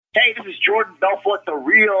Hey, this is Jordan Belfort, the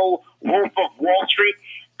real Wolf of Wall Street,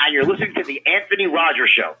 and you're listening to The Anthony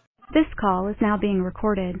Rogers Show. This call is now being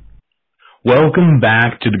recorded. Welcome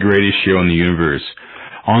back to the greatest show in the universe.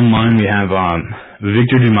 Online we have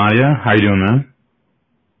Victor DiMattia. How you doing, man?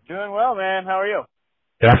 Doing well, man. How are you?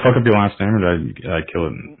 Did I fuck up your last name, or did I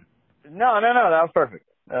kill it? No, that was perfect.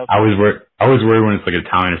 I was worried when it's like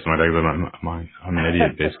Italian or something like that. I'm an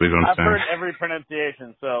idiot, basically, is what I'm saying. I've heard every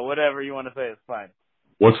pronunciation, so whatever you want to say is fine.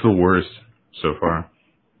 What's the worst so far?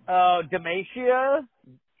 DiMattia?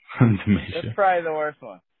 DiMattia. That's probably the worst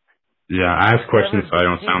one. Yeah, I ask questions so I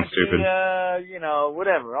don't sound stupid.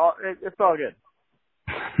 Whatever. It's all good.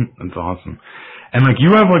 That's awesome. And like,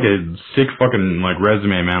 you have like a sick fucking like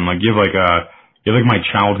resume, man. Like, you have like my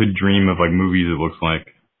childhood dream of like movies. It looks like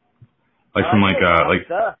from like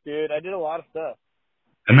stuff, dude. I did a lot of stuff.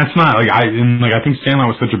 And that's not like I think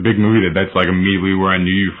Sandlot was such a big movie that's like immediately where I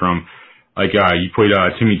knew you from. Like, you played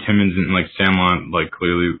Timmy Timmons in like Sandlot, like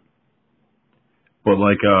clearly. But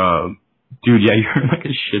like, dude, yeah, you're in like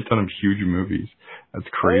a shit ton of huge movies. That's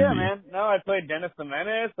crazy. Oh, yeah, man. No, I played Dennis the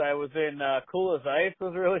Menace. I was in Cool as Ice.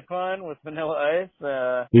 Was really fun with Vanilla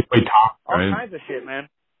Ice. You played Tom, right? All kinds of shit, man.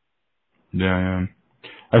 Yeah.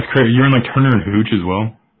 That's crazy. You're in like Turner and Hooch as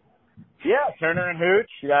well. Yeah, Turner and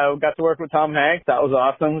Hooch. I got to work with Tom Hanks. That was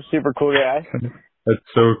awesome. Super cool guy. That's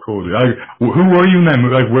so cool, dude. Who were you in that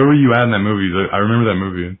movie? Like, where were you at in that movie? I remember that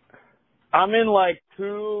movie. I'm in like 2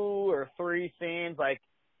 or 3 scenes. Like,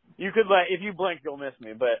 you could if you blink, you'll miss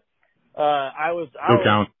me. But I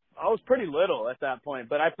was pretty little at that point.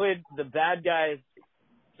 But I played the bad guy's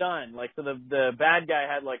son. Like, so the bad guy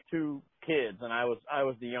had like 2 kids, and I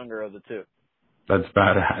was the younger of the 2. That's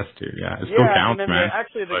badass, dude. Yeah, it still counts, and then man.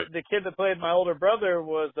 The kid that played my older brother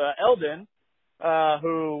was Eldon.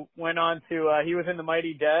 Who went on to he was in the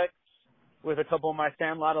Mighty Ducks with a couple of my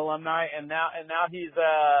Sandlot alumni, and now he's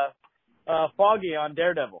Foggy on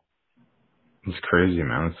Daredevil. It's crazy,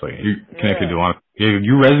 man. It's like you connected to a lot.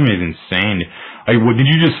 Your resume is insane. Like, did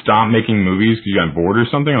you just stop making movies because you got bored or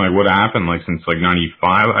something? Like, what happened? Like, since like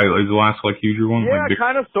 '95, is the last like huger one? Yeah, like,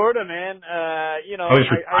 kind of, sort of, man.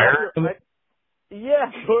 Yeah,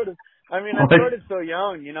 sort of. I mean, I started so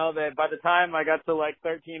young, that by the time I got to like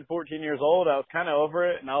 13, 14 years old, I was kind of over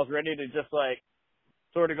it, and I was ready to just like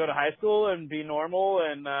sort of go to high school and be normal.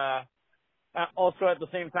 And also at the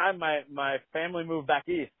same time, my family moved back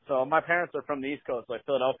east. So my parents are from the East Coast, like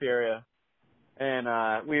Philadelphia area, and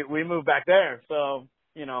we moved back there. So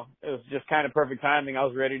it was just kind of perfect timing. I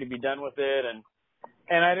was ready to be done with it,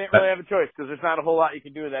 and I didn't really have a choice because there's not a whole lot you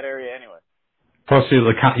can do in that area anyway. Plus, it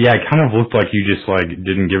kind of looked like you just like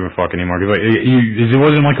didn't give a fuck anymore. Cause like it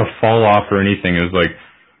wasn't like a fall off or anything. It was like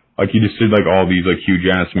you just did like all these like huge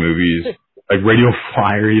ass movies, like Radio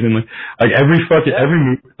Flyer, even like every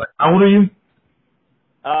movie. Like, how old are you?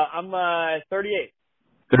 I'm 38.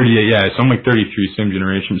 38, yeah. So I'm like 33, same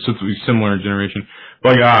generation, so it's similar generation.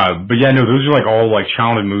 But yeah, no, those are like all like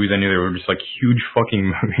childhood movies. I knew they were just like huge fucking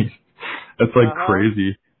movies. That's like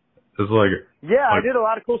crazy. It's like. Yeah, I did a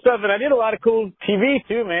lot of cool stuff, and I did a lot of cool TV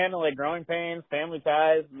too, man. Like Growing Pains, Family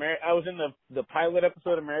Ties. I was in the pilot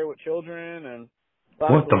episode of Married with Children, and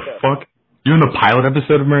what the fuck? You're in the pilot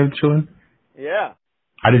episode of Married with Children? Yeah.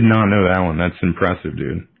 I did not know that one. That's impressive,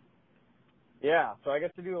 dude. Yeah, so I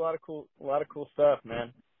got to do a lot of cool stuff,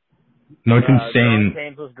 man. No, it's insane. Growing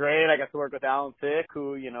Pains was great. I got to work with Alan Thicke,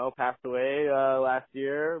 who passed away last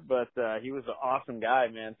year, but he was an awesome guy,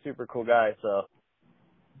 man. Super cool guy. So.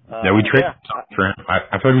 Yeah, we traded his son for him.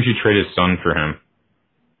 I feel like we should trade his son for him.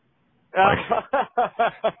 Like,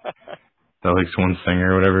 that like one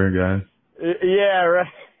singer or whatever, guys. Yeah,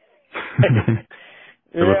 right.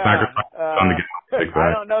 I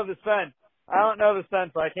don't know the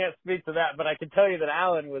son, so I can't speak to that. But I can tell you that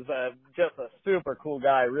Alan was just a super cool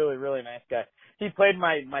guy, really, really nice guy. He played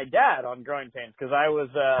my dad on Growing Pains because I was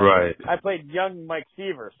I played young Mike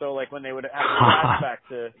Seaver. So like when they would have a flashback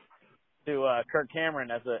to Kirk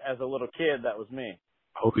Cameron as a little kid, that was me.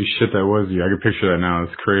 Holy shit, that was you. I can picture that now.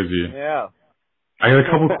 It's crazy. Yeah. I got a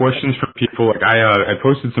couple questions from people. Like I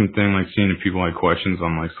posted something like seeing if people had questions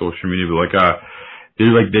on like social media, but like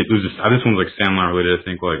it was just this one was like Sandlot related. I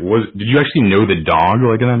think did you actually know the dog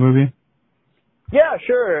like in that movie? Yeah,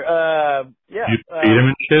 sure. Yeah. Did you feed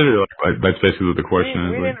him and shit, or like that's basically what the question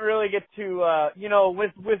is. We didn't really get to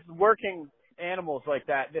with working animals like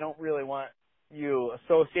that, they don't really want you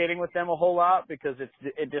associating with them a whole lot because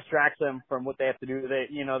it distracts them from what they have to do. They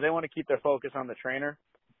want to keep their focus on the trainer.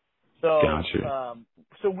 So, gotcha.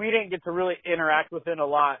 So we didn't get to really interact with it a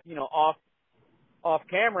lot, off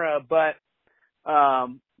camera, but,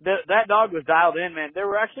 that dog was dialed in, man. There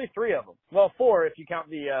were actually 3 of them. Well, 4 if you count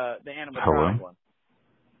the animatronic one.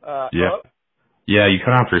 Yeah. Hello? Yeah, you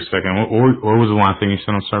cut out for a second. What was the last thing you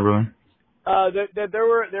said? I'm sorry, brother. There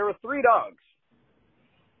were 3 dogs.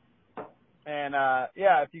 And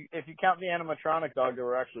if you count the animatronic dog, there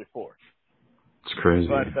were actually 4. It's crazy.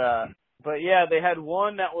 But yeah, they had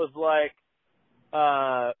one that was like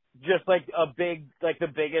just like the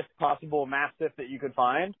biggest possible mastiff that you could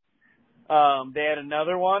find. They had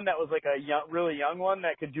another one that was like a really young one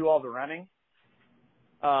that could do all the running.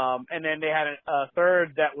 And then they had a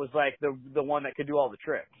third that was like the one that could do all the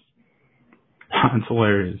tricks. That's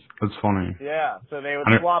hilarious. That's funny. Yeah, so they would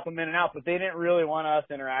swap them in and out, but they didn't really want us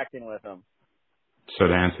interacting with them. So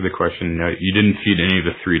to answer the question, no, you didn't feed any of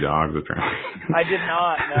the 3 dogs, apparently. I did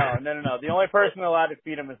not. No. The only person allowed to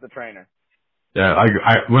feed them is the trainer. Yeah,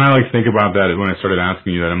 when I like think about that, when I started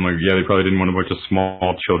asking you that, I'm like, yeah, they probably didn't want a bunch of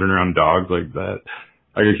small children around dogs like that.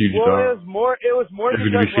 Like a huge dog. It was more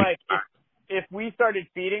because like if we started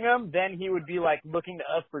feeding him, then he would be like looking to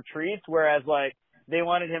us for treats, whereas like they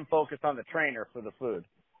wanted him focused on the trainer for the food.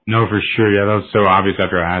 No, for sure. Yeah, that was so obvious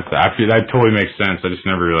after I asked that. That totally makes sense. I just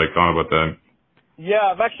never like thought about that.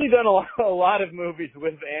 Yeah, I've actually done a lot of movies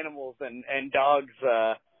with animals and dogs,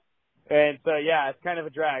 and so yeah, it's kind of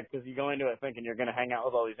a drag because you go into it thinking you're going to hang out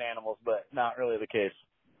with all these animals, but not really the case.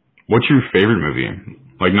 What's your favorite movie?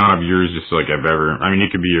 Like not of yours, just like I've ever. I mean,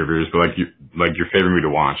 it could be yours, but like your favorite movie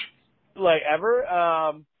to watch. Like ever,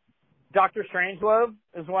 Dr. Strangelove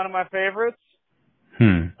is one of my favorites.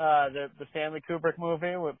 The Stanley Kubrick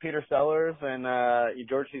movie with Peter Sellers and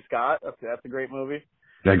George C. Scott. That's a great movie.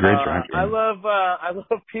 Yeah, great director. I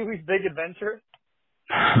love Pee-wee's Big Adventure.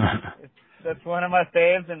 That's one of my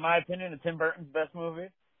faves, in my opinion. It's Tim Burton's best movie.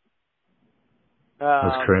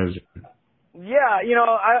 That's crazy. Yeah,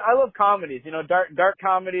 I love comedies. Dark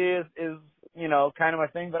comedy is kind of my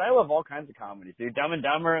thing, but I love all kinds of comedies. Dude, Dumb and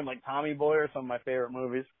Dumber and like Tommy Boy are some of my favorite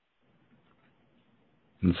movies.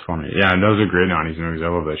 That's funny. Yeah, those are great 90s movies. I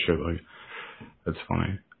love that shit. Like, that's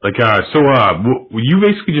funny. Like, were you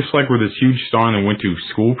basically just like were this huge star and then went to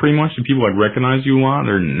school pretty much? Did people like recognize you a lot,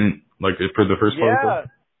 or like for the first part?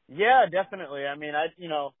 Yeah, definitely. I mean, I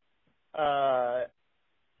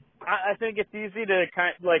think it's easy to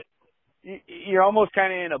you're almost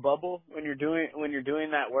kind of in a bubble when you're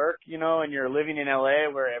doing that work, and you're living in LA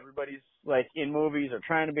where everybody's like in movies or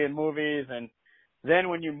trying to be in movies, and then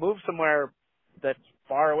when you move somewhere that's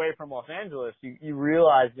far away from Los Angeles, you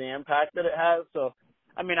realize the impact that it has. So,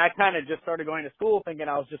 I mean, I kind of just started going to school thinking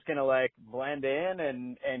I was just going to like blend in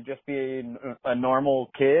and just be a normal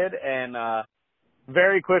kid. And,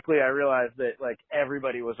 very quickly I realized that like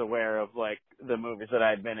everybody was aware of like the movies that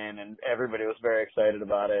I'd been in and everybody was very excited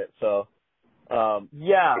about it. So,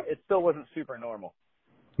 yeah, it still wasn't super normal.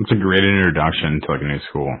 It's a great introduction to like a new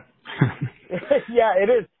school. Yeah, it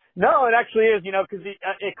is. No, it actually is, because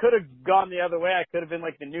it could have gone the other way. I could have been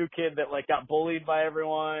like the new kid that like got bullied by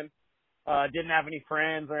everyone, didn't have any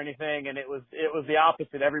friends or anything, and it was the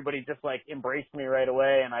opposite. Everybody just like embraced me right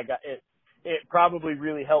away, and I got it. It probably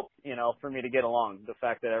really helped, for me to get along. The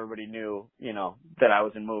fact that everybody knew, that I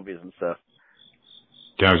was in movies and stuff.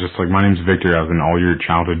 Yeah, I was just like, my name's Victor. I was in all your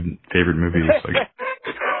childhood favorite movies.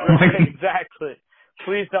 Like, exactly.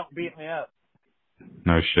 Please don't beat me up.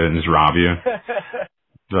 No shit, and just rob you.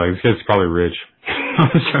 Like, this kid's probably rich.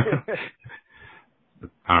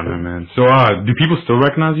 I don't know, man. So, do people still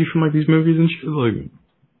recognize you from like these movies and shit? Like,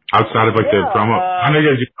 outside of like the promo? I know you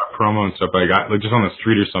guys do promo and stuff, but like just on the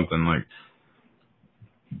street or something, like.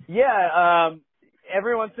 Yeah,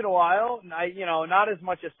 every once in a while, not as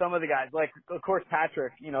much as some of the guys. Like, of course,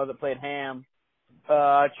 Patrick, that played Ham,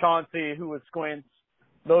 Chauncey, who was Squints.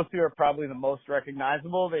 Those two are probably the most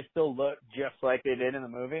recognizable. They still look just like they did in the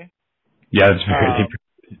movie. Yeah, it's very.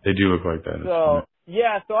 They do look like that. So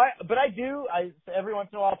yeah, every once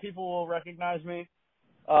in a while people will recognize me.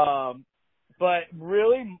 But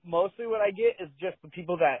really, mostly what I get is just the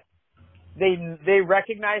people that they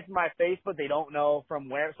recognize my face, but they don't know from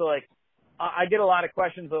where. So like, I get a lot of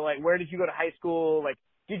questions of like, where did you go to high school? Like,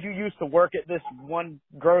 did you used to work at this one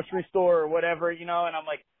grocery store or whatever? And I'm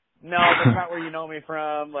like, no, that's not where you know me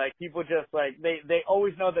from. Like, people just like they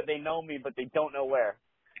always know that they know me, but they don't know where.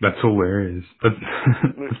 That's hilarious.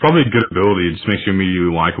 It's probably a good ability. It just makes you immediately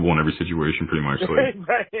likable in every situation, pretty much. Like.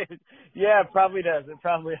 Right. Yeah, it probably does. It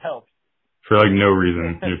probably helps. For like no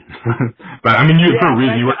reason. But I mean, for a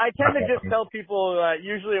reason. I tend to just tell people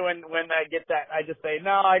usually when I get that, I just say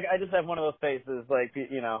no. I just have one of those faces, like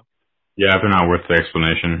Yeah, if they're not worth the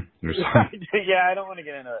explanation. Yeah, I don't want to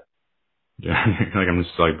get into it. Yeah, like I'm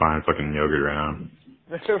just like buying fucking yogurt right now.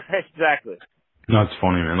 Exactly. No, it's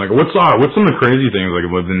funny, man. Like, what's some of the crazy things? Like,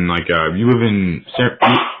 you live in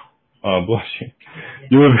Oh, bless you.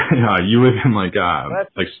 You live in like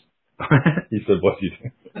you said bless you.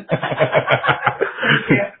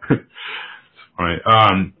 All right.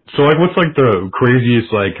 So like, what's like the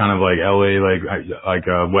craziest like kind of like LA like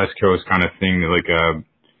West Coast kind of thing that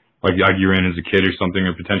like you were in as a kid or something,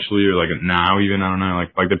 or potentially, or like now even, I don't know,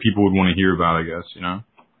 like that people would want to hear about, I guess, you know?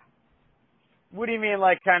 What do you mean,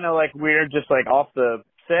 like kind of like weird, just like off the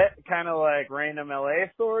set, kind of like random LA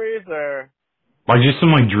stories, or? Like just some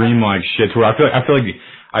like dream like shit where I feel like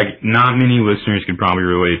not many listeners could probably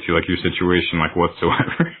relate to like your situation like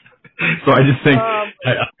whatsoever. So I just think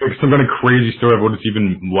like some kind of crazy story of what it's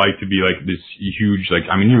even like to be like this huge, like,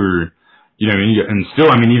 I mean, you were, you know what I mean, and still,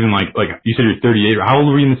 I mean, even like you said you're 38. How old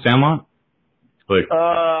were you in the Sandlot? Like,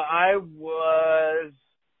 I was,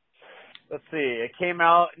 let's see, it came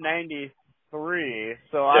out in 93,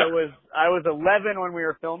 so yeah. I was 11 when we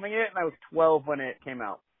were filming it, and I was 12 when it came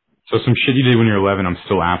out. So some shit you did when you're 11, I'm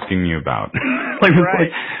still asking you about. Like, right.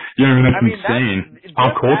 Like, you know, that's insane.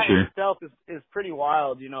 Pop culture. That itself is pretty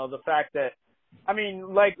wild. You know, the fact that, I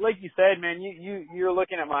mean, like you said, man, you're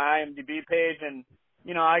looking at my IMDb page, and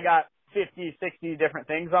you know, I got 50, 60 different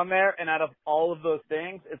things on there, and out of all of those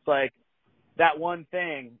things, it's like that one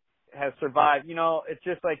thing has survived. You know, it's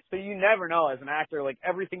just like, so you never know as an actor. Like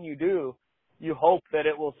everything you do, you hope that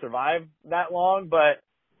it will survive that long, but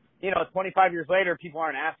you know, 25 years later, people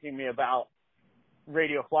aren't asking me about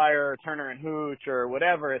Radio Flyer or Turner and Hooch or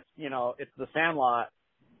whatever. It's, you know, it's the Sandlot.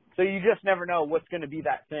 So you just never know what's going to be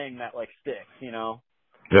that thing that like sticks, you know?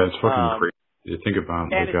 Yeah, it's fucking crazy. You think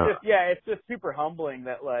about and like, it's just super humbling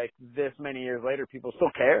that like this many years later, people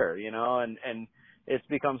still care, you know, and it's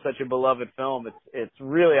become such a beloved film. It's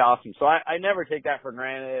really awesome. So I never take that for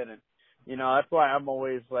granted. And, you know, that's why I'm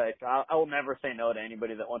always like, I will never say no to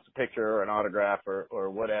anybody that wants a picture or an autograph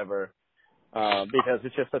or whatever, because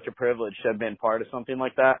it's just such a privilege to have been part of something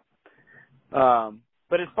like that.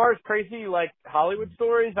 But as far as crazy, like Hollywood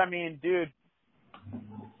stories, I mean, dude,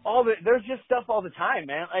 there's just stuff all the time,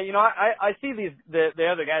 man. You know, I see the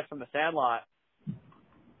other guys from the Sandlot,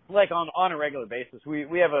 like on a regular basis.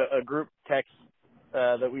 We have a group text,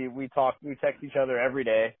 that we text each other every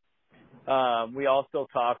day. We all still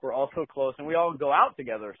talk. We're all so close, and we all go out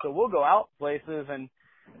together. So we'll go out places, and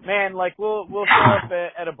man, like we'll show up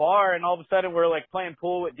at a bar, and all of a sudden we're like playing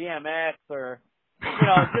pool with DMX, or you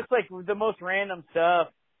know, just like the most random stuff.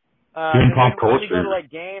 In pop culture. When you go to like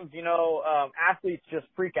games, you know, athletes just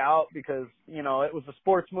freak out because you know it was a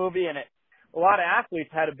sports movie, and a lot of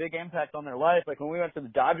athletes had a big impact on their life. Like when we went to the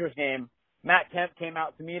Dodgers game, Matt Kemp came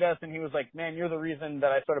out to meet us, and he was like, "Man, you're the reason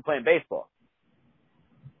that I started playing baseball."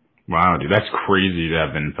 Wow, dude, that's crazy to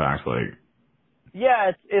have an impact. Like,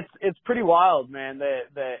 yeah, it's pretty wild, man.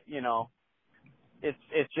 That you know,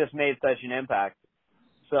 it's just made such an impact.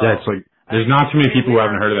 So yeah, it's like there's not too many people who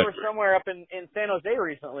haven't heard of that. We were somewhere up in San Jose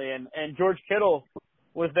recently, and George Kittle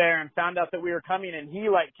was there and found out that we were coming, and he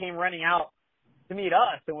like came running out to meet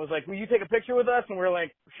us and was like, "Will you take a picture with us?" And we're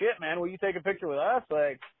like, "Shit, man, will you take a picture with us?"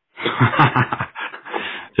 Like.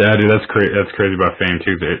 Yeah, dude, that's crazy. That's crazy about fame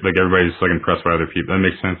too. Like everybody's just like impressed by other people. That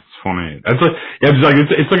makes sense. It's funny. That's like, yeah,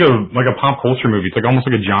 it's like a pop culture movie. It's like almost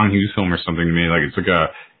like a John Hughes film or something to me. Like it's like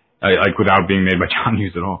like without being made by John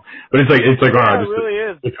Hughes at all. But it's like yeah, it really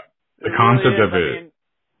is. The concept really is. of it.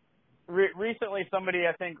 I mean, recently somebody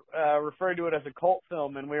I think referred to it as a cult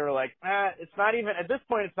film, and we were like, it's not even at this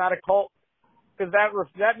point. It's not a cult because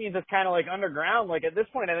that means it's kind of like underground. Like at this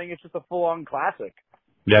point, I think it's just a full on classic.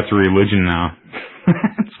 Yeah, it's a religion now.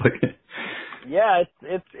 It's like, yeah,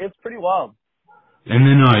 it's pretty wild. And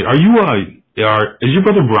then, is your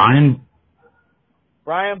brother Brian?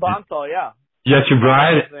 Brian Bonsall, yeah. Yes, your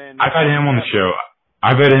bride. I've had him on the show.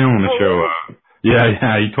 Yeah,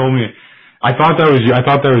 he told me. I thought that was you. I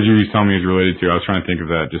thought that was you. He told me he was related to. I was trying to think of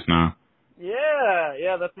that just now.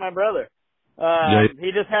 Yeah, that's my brother. Yeah.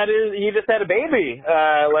 He just had a baby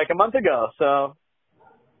like a month ago. So.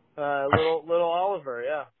 Little Oliver,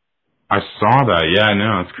 yeah. I saw that. Yeah, I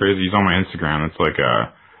know. It's crazy. He's on my Instagram. It's like,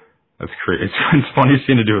 that's crazy. It's funny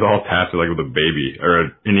seeing to do with all tatted, like with a baby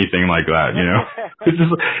or anything like that, you know? It's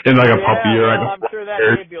just in like a puppy or like I'm sure that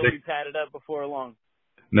baby will be tatted up before long.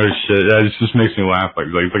 No shit. Yeah, it just makes me laugh.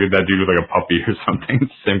 Like look at that dude with like a puppy or something.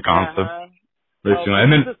 Same concept.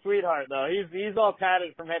 And then, he's a sweetheart though. He's all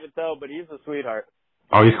tatted from head to toe, but he's a sweetheart.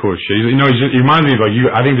 Oh, he's cool as shit. He reminds me of like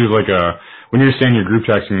you. I think there's like when you're saying you're group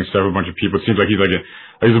texting and stuff with a bunch of people, it seems like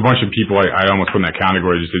there's a bunch of people I almost put in that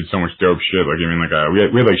category. Just did so much dope shit. Like I mean, like we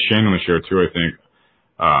had like Shane on the show too. I think.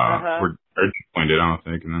 Or pointed out,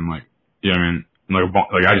 I think, and then like, yeah, I mean,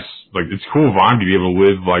 Like I just like it's cool vibe to be able to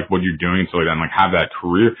live like what you're doing and stuff like that, and like have that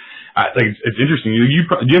career. Like it's interesting. Do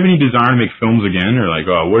you have any desire to make films again, or like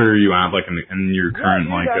where are you at like in your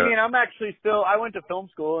current dude, I mean, I'm actually still. I went to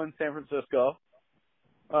film school in San Francisco.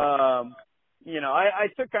 You know, I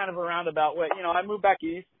took kind of a roundabout way. You know, I moved back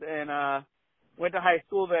east and went to high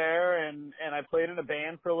school there, and I played in a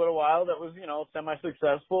band for a little while that was, you know,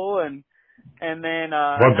 semi-successful, and then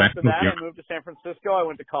after that I moved to San Francisco. I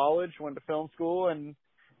went to college, went to film school, and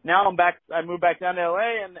now I'm back. I moved back down to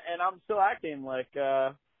LA, and I'm still acting. Like,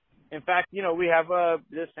 in fact, you know, we have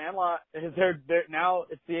this Sandlot. They're now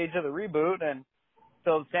it's the age of the reboot, and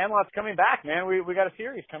so Sandlot's coming back, man. We got a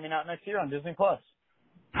series coming out next year on Disney Plus.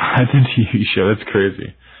 That's a TV show. That's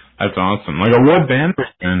crazy. That's awesome. Like, what band was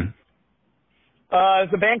it in?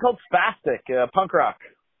 It's a band called Spastic, punk rock.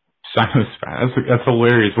 That's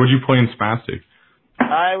hilarious. What did you play in Spastic?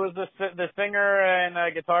 I was the singer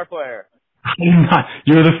and guitar player.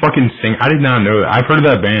 You're the fucking singer. I did not know that. I've heard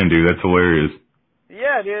of that band, dude. That's hilarious.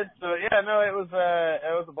 Yeah, dude. So yeah, no, it was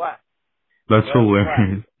a blast. That's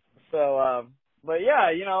hilarious. So, but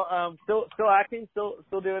yeah, you know, still acting,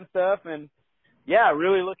 still doing stuff, and yeah,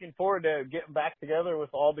 really looking forward to getting back together with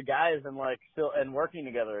all the guys and like still and working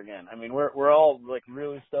together again. I mean, we're all like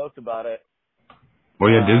really stoked about it. Well,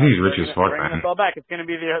 yeah, Disney's rich as fuck, man. Us all back. It's going to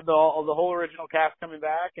be the whole original cast coming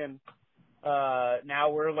back, and now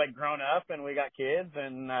we're like grown up and we got kids,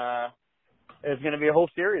 and it's going to be a whole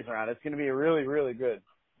series around it. It's going to be really, really good.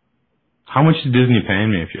 How much is Disney paying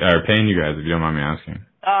me paying you guys, if you don't mind me asking?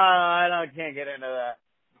 I can't get into that.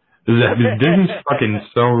 Disney's fucking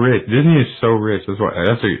so rich. Disney is so rich. That's why.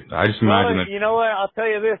 I just imagine that. You know what? I'll tell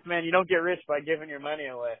you this, man. You don't get rich by giving your money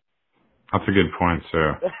away. That's a good point,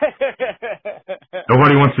 too.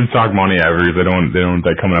 Nobody wants to talk money ever. They don't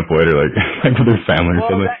like coming up later like with their family or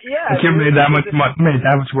something. I can't make that much money. Made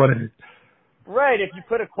that much money. Right. If you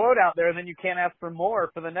put a quote out there, then you can't ask for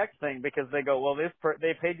more for the next thing because they go, well,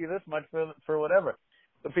 they paid you this much for whatever.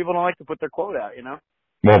 But people don't like to put their quote out, you know.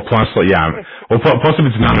 Well, plus, yeah. Well, plus, if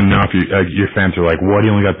it's not enough, your fans are like, "What?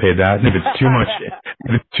 You only got paid that?" And if it's too much,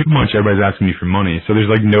 everybody's asking you for money. So there's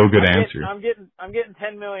like no good answer. I'm getting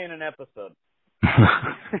 $10 million an episode.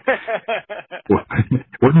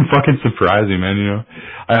 Wouldn't fucking surprise me, man. You know,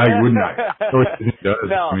 I wouldn't.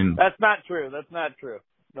 No, I mean, that's not true. That's not true.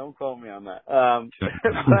 Don't quote me on that.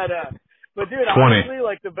 But dude, 20. honestly,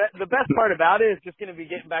 like the best part about it is just gonna be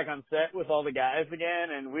getting back on set with all the guys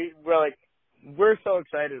again, and we're so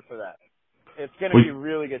excited for that. It's going to be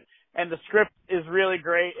really good. And the script is really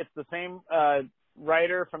great. It's the same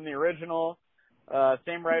writer from the original,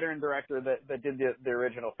 same writer and director that did the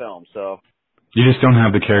original film. So you just don't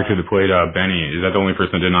have the character that played Benny. Is that the only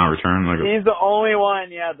person that did not return? He's the only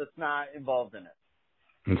one, yeah, that's not involved in it.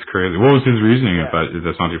 That's crazy. What was his reasoning if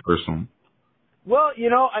that's not your personal? Well,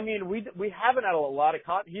 you know, I mean, we haven't had a lot of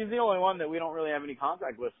he's the only one that we don't really have any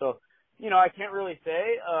contact with, so you know, I can't really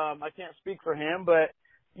say. I can't speak for him, but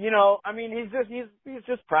you know, I mean, he's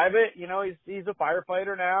just private. You know, he's a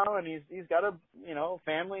firefighter now, and he's got a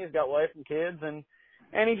family. He's got wife and kids, and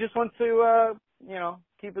he just wants to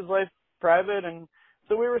keep his life private, and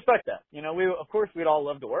so we respect that. You know, of course we'd all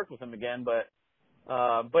love to work with him again, but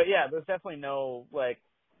yeah, there's definitely no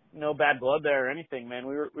bad blood there or anything, man.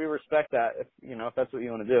 We respect that if that's what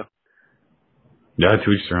you want to do. Yeah, 2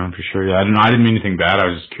 weeks around for sure. Yeah, I didn't mean anything bad. I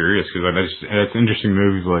was just curious because that's interesting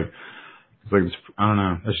movies. It's like I don't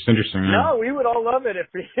know. That's just interesting. Man. No, we would all love it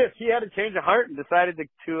if he had a change of heart and decided to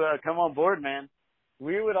come on board, man.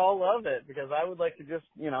 We would all love it because I would like to just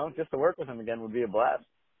to work with him again would be a blast.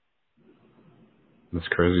 That's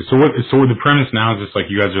crazy. So the premise now is just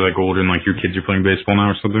like you guys are like older and like your kids are playing baseball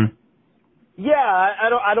now or something. Yeah,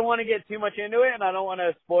 I don't want to get too much into it and I don't want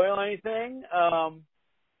to spoil anything.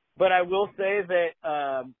 But I will say that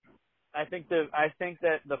I think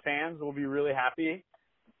that the fans will be really happy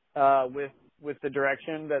with the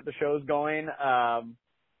direction that the show's going.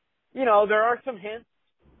 There are some hints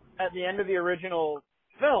at the end of the original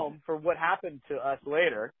film for what happened to us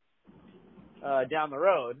later down the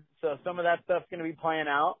road. So some of that stuff's going to be playing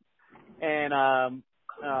out. And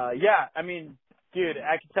yeah, I mean, dude,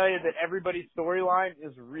 I can tell you that everybody's storyline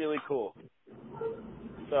is really cool.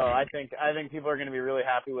 So I think people are going to be really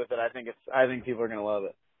happy with it. I think people are going to love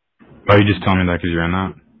it. Oh, you just tell me that because you're in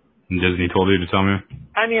that? And Disney told you to tell me?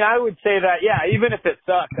 I mean, I would say that, yeah, even if it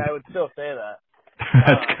sucked, I would still say that.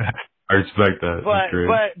 That's good. I respect that.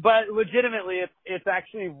 But legitimately, it's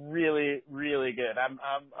actually really, really good. I'm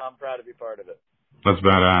proud to be part of it. That's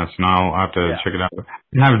badass. Now I'll have to check it out.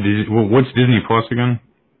 What's Disney Plus again?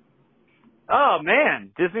 Oh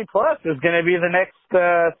man, Disney Plus is going to be the next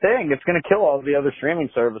thing. It's going to kill all the other streaming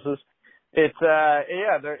services. It's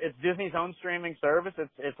it's Disney's own streaming service.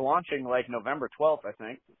 It's launching like November 12th, I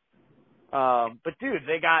think. But dude,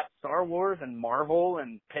 they got Star Wars and Marvel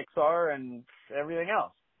and Pixar and everything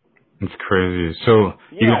else. It's crazy. So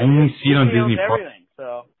you can only see it on Disney Plus. Everything.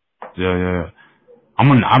 So. Yeah. I'm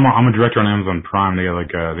a director on Amazon Prime. They got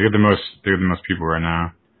they got the most people right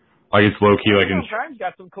now. Like it's low key like. Prime's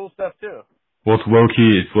got some cool stuff too. Well, it's low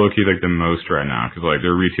key like the most right now because like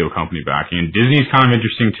they're a retail company backing, and Disney's kind of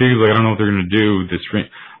interesting too. Like I don't know what they're gonna do. This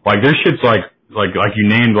like their shit's like you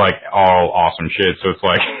named like all awesome shit. So it's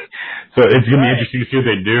like so it's gonna be interesting to see what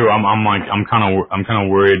they do. I'm kind of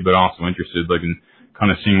worried, but also interested like in kind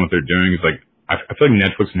of seeing what they're doing. It's like I feel like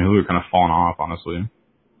Netflix and Hulu are kind of falling off, honestly.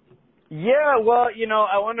 Yeah, well,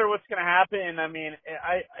 I wonder what's going to happen. I mean,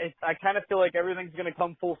 I kind of feel like everything's going to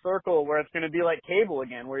come full circle where it's going to be like cable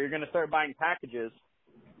again, where you're going to start buying packages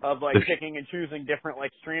of like picking and choosing different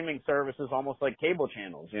like streaming services, almost like cable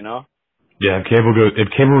channels, Yeah, if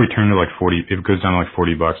cable returned to like 40, if it goes down to like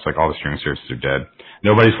 $40, like all the streaming services are dead.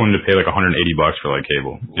 Nobody's wanting to pay like $180 for like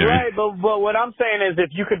cable. Right, but what I'm saying is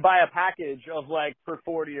if you could buy a package of like for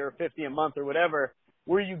 40 or 50 a month or whatever,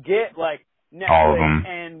 where you get like all of Netflix them.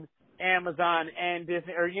 and Amazon and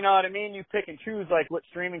Disney, or you know what I mean? You pick and choose like what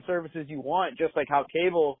streaming services you want, just like how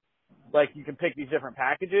cable, like you can pick these different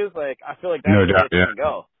packages. Like I feel like that's no the doubt, way it's gonna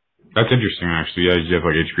go. That's interesting, actually. Yeah, you have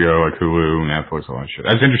like HBO, like Hulu, Netflix, all that shit.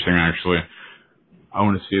 That's interesting, actually. I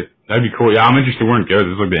want to see it. That'd be cool. Yeah, I'm interested. Weren't good.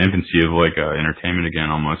 It's like the infancy of like entertainment again,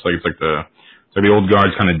 almost. Like it's like the old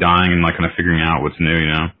guard's kind of dying and like kind of figuring out what's new.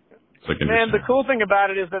 It's like man. The cool thing about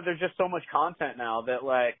it is that there's just so much content now that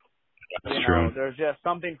like. That's true. There's just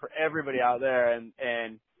something for everybody out there,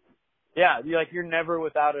 and yeah, you're never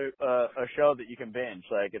without a show that you can binge.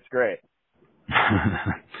 Like it's great.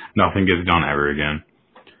 Nothing gets done ever again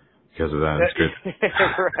because of that. It's good.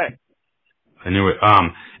 Right. Anyway,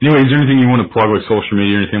 is there anything you want to plug with social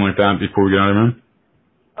media or anything like that before we get out of here, man?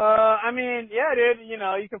 I mean, yeah, dude.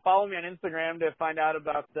 You can follow me on Instagram to find out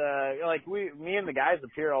about me and the guys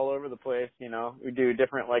appear all over the place. We do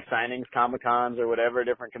different like signings, Comic-Cons or whatever,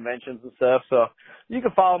 different conventions and stuff. So you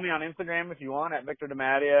can follow me on Instagram if you want at Victor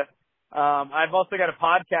DiMattia. I've also got a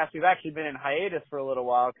podcast. We've actually been in hiatus for a little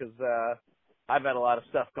while because I've had a lot of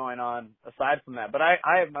stuff going on aside from that. But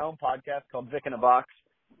I have my own podcast called Vic in a Box.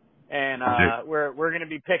 And we're going to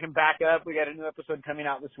be picking back up. We got a new episode coming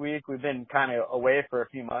out this week. We've been kind of away for a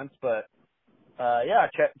few months, but yeah,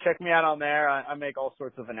 check me out on there. I make all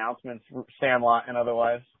sorts of announcements, Sandlot and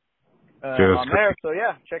otherwise, on there. So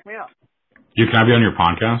yeah, check me out. Can I be on your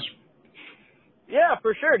podcast? Yeah,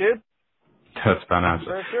 for sure, dude. That's badass.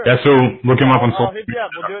 For sure. Yeah, so look him up on social. I'll hit you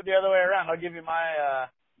up. We'll do it the other way around. I'll give you my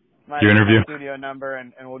your interview studio number,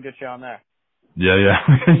 and we'll get you on there. Yeah.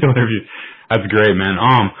 That's great, man.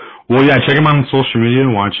 Well, yeah, check him out on social media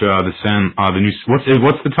and watch the new.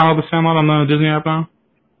 What's the title of the Sandlot on the Disney app now?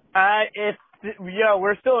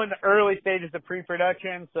 We're still in the early stages of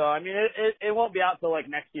pre-production, so I mean, it won't be out till like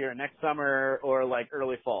next year, next summer, or like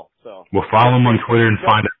early fall. So we'll follow him on Twitter and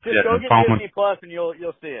find out. Just go get Disney Plus, and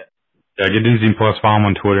you'll see it. Yeah, get Disney Plus, follow him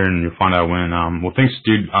on Twitter, and you'll find out when. Well, thanks,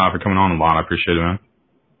 dude, for coming on a lot. I appreciate it, man.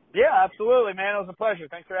 Yeah, absolutely, man. It was a pleasure.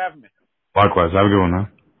 Thanks for having me. Likewise. Have a good one, man.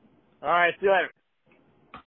 All right. See you later.